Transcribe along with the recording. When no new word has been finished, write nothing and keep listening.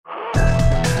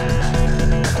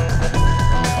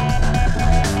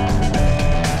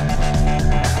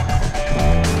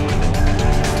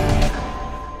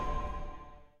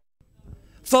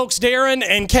Folks, Darin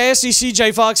and Cassie,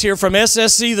 CJ Fox here from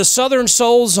SSZ, the Southern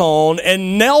Soul Zone,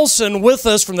 and Nelson with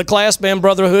us from the Klass band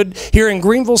Brotherhood here in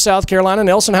Greenville, South Carolina.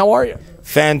 Nelson, how are you?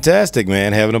 Fantastic,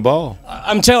 man. Having a ball.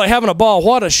 I'm telling you, having a ball.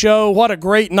 What a show. What a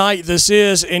great night this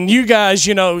is. And you guys,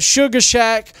 you know, Sugaa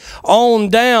Shack on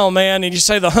down, man. And you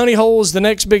say the honey hole is the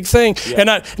next big thing. Yeah. And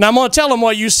I'm going to tell him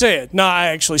what you said. No, I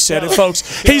actually said it,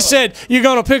 folks. He said you're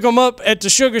going to pick them up at the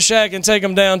Sugaa Shack and take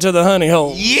them down to the honey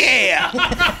hole. Yeah.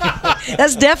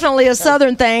 That's definitely a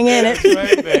Southern thing, ain't it? That's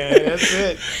right, man. That's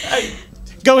it. Hey,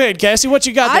 go ahead, Cassie. What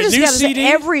you got? I That just new gotta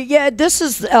CD? say, this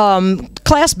is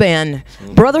Klass band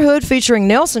Brotherhood featuring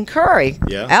Nelson Curry.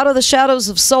 Yeah. Out of the Shadows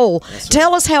of Soul.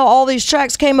 Tell us how all these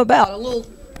tracks came about. A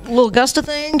little Augusta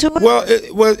thing to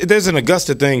it. Well, there's an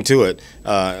Augusta thing to it.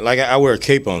 Like I wear a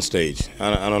cape on stage.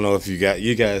 I don't know if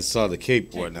you guys saw the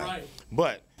cape or not, right.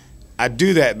 But I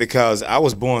do that because I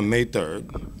was born May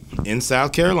 3rd in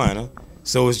South Carolina.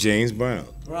 So was James Brown.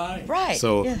 Right. Right.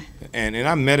 So, yeah. and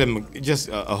I met him just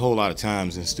a whole lot of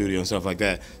times in studio and stuff like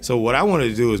that. So what I wanted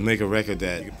to do is make a record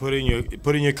that you put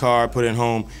in your car, put it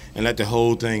home, and let the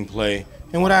whole thing play,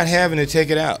 and without having to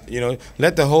take it out. You know,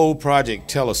 let the whole project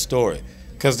tell a story,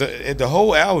 because the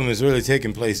whole album is really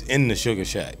taking place in the Sugaa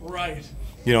Shack. Right.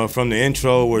 You know, from the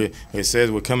intro where it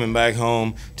says we're coming back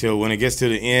home till when it gets to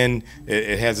the end,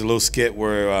 it has a little skit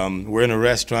where we're in a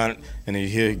restaurant and you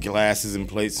hear glasses and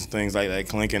plates and things like that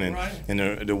clinking, and, right.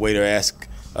 and the waiter asks,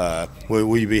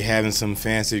 will you be having some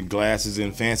fancy glasses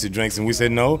and fancy drinks? And we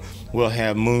said, no, we'll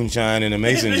have moonshine in a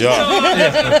mason jar.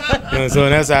 You know, so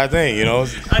that's our thing, you know.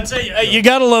 I tell you, you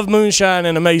gotta love moonshine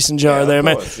in a mason jar, there,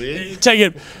 man. Take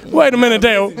it. Wait a minute,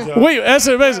 there. Wait,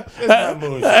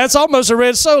 that's almost a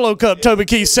red Solo cup. Toby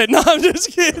Keith said, "No, I'm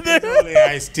just kidding." It's only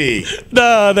iced tea.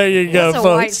 No, there you go, That's folks.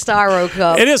 a white styro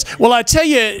cup. It is. Well, I tell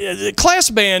you, the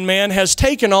Klass band, man, has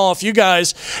taken off. You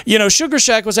guys, you know, Sugaa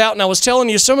Shack was out, and I was telling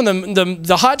you some of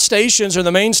the hot stations or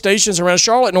the main stations around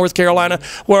Charlotte, North Carolina,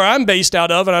 where I'm based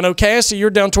out of, and I know Cassie, you're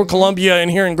down toward Columbia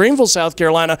and here in Greenville, South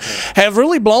Carolina, have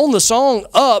really blown the song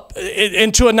up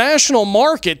into a national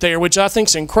market there, which I think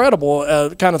is incredible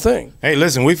kind of thing. Hey,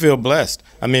 listen, we feel blessed.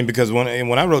 I mean, because when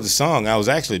I wrote the song, I was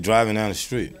actually driving down the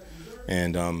street,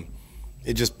 and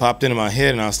it just popped into my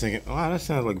head, and I was thinking, wow, that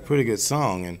sounds like a pretty good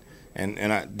song.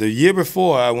 And the year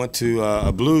before, I went to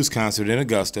a blues concert in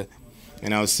Augusta,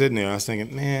 and I was sitting there, and I was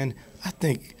thinking, man, I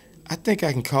think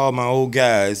I can call my old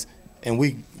guys, and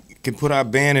we can put our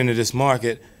band into this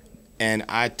market. And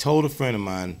I told a friend of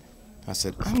mine, I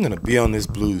said, I'm going to be on this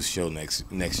blues show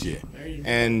next year.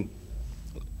 And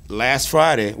this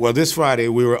Friday,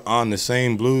 we were on the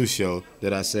same blues show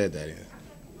that I said that in.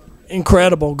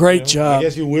 Incredible. Great job. I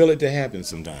guess you will it to happen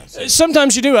sometimes.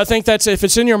 Sometimes you do. I think that's if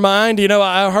it's in your mind. You know,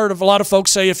 I heard of a lot of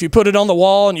folks say if you put it on the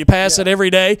wall and you pass it every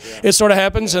day, it sort of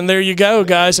happens, and there you go,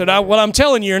 guys. And what I'm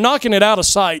telling you, you're knocking it out of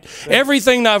sight.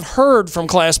 Everything that I've heard from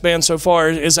Klass band so far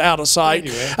is out of sight.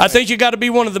 I think you got to be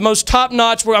one of the most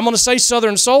top-notch, I'm going to say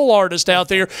Southern Soul artists out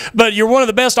there, but you're one of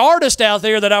the best artists out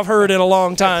there that I've heard in a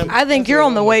long time. I think you're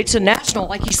on the way to national.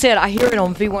 Like you said, I hear it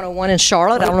on V101 in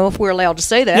Charlotte. I don't know if we're allowed to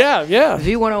say that. Yeah.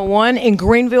 V101 in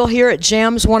Greenville here at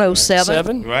Jams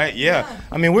 107. Right, yeah.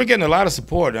 I mean, we're getting a lot of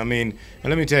support. I mean,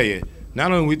 and let me tell you,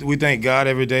 not only we thank God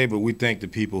every day, but we thank the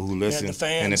people who listen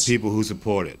and the people who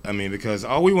support it. I mean, because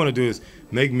all we want to do is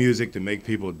make music to make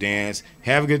people dance,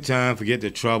 have a good time, forget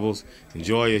their troubles,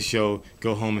 enjoy a show,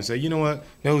 go home and say, you know what,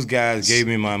 those guys gave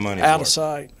me my money. Out of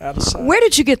sight. Where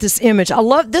did you get this image? I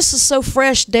love this. Is so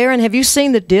fresh, Darin. Have you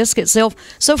seen the disc itself?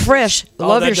 So fresh.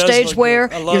 Love your stage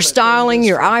wear, your styling,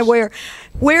 your eyewear.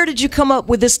 Where did you come up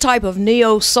with this type of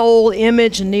neo-soul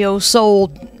image and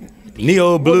neo-soul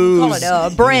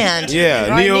neo-blues brand? Yeah,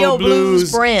 right?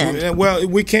 neo-blues brand. Well,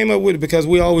 we came up with it because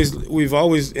we've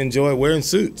always enjoyed wearing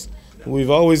suits. We've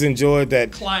always enjoyed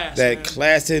that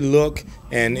classy look,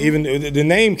 and even the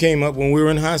name came up when we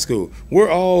were in high school. We're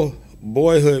all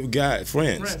boyhood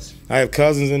friends. I have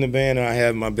cousins in the band, and I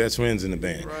have my best friends in the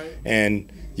band. Right.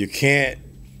 And you can't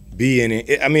be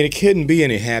any. I mean, it couldn't be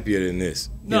any happier than this.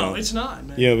 No, it's not,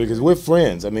 man. You know, because we're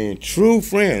friends. I mean, true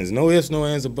friends. No ifs, no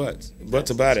ands, or buts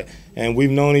about it. And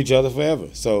we've known each other forever.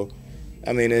 So,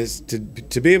 I mean, it's to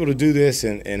be able to do this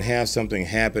and have something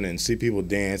happen and see people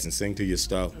dance and sing to your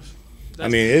stuff. I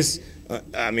mean, it's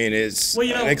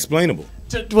unexplainable.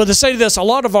 To say this, a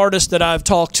lot of artists that I've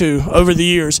talked to over the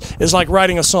years is like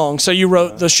writing a song. So you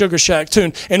wrote the Sugaa Shack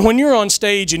tune, and when you're on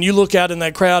stage and you look out in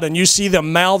that crowd and you see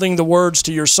them mouthing the words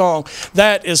to your song,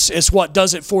 that is what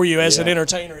does it for you as an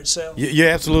entertainer itself. You're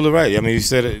absolutely right. I mean, you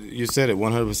said it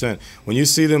 100%. When you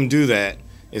see them do that,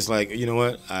 it's like, you know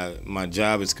what, my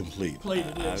job is complete.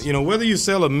 It is. You know, whether you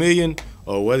sell 1 million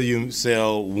or whether you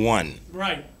sell 1.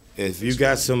 Right. if you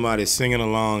got somebody singing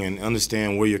along and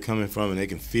understand where you're coming from and they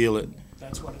can feel it,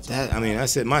 that's what it's I mean, I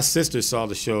said my sister saw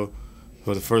the show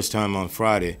for the first time on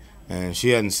Friday, and she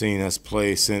hadn't seen us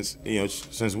play since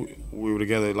since we were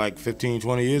together like 15,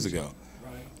 20 years ago.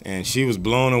 And she was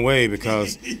blown away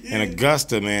because in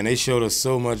Augusta, man, they showed us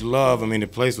so much love. I mean, the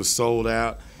place was sold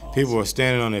out. People were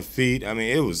standing on their feet. I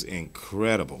mean, it was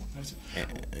incredible.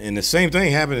 And the same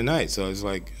thing happened tonight, so it's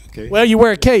like, okay. Well, you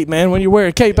wear a cape, man. When you wear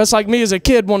a cape, that's like me as a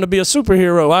kid wanting to be a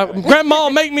superhero. Grandma,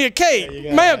 make me a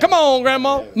cape. Man, come on,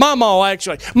 Grandma. Mama,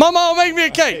 actually. Mama, make me a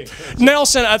cape.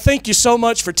 Nelson, I thank you so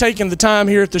much for taking the time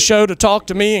here at the show to talk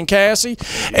to me and Cassie.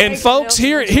 And folks,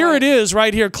 here it is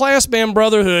right here, Klass Band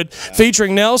Brotherhood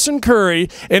featuring Nelson Curry,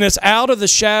 and it's Out of the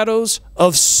Shadows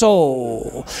of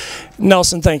Soul.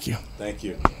 Nelson, thank you. Thank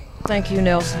you. Thank you,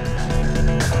 Nelson.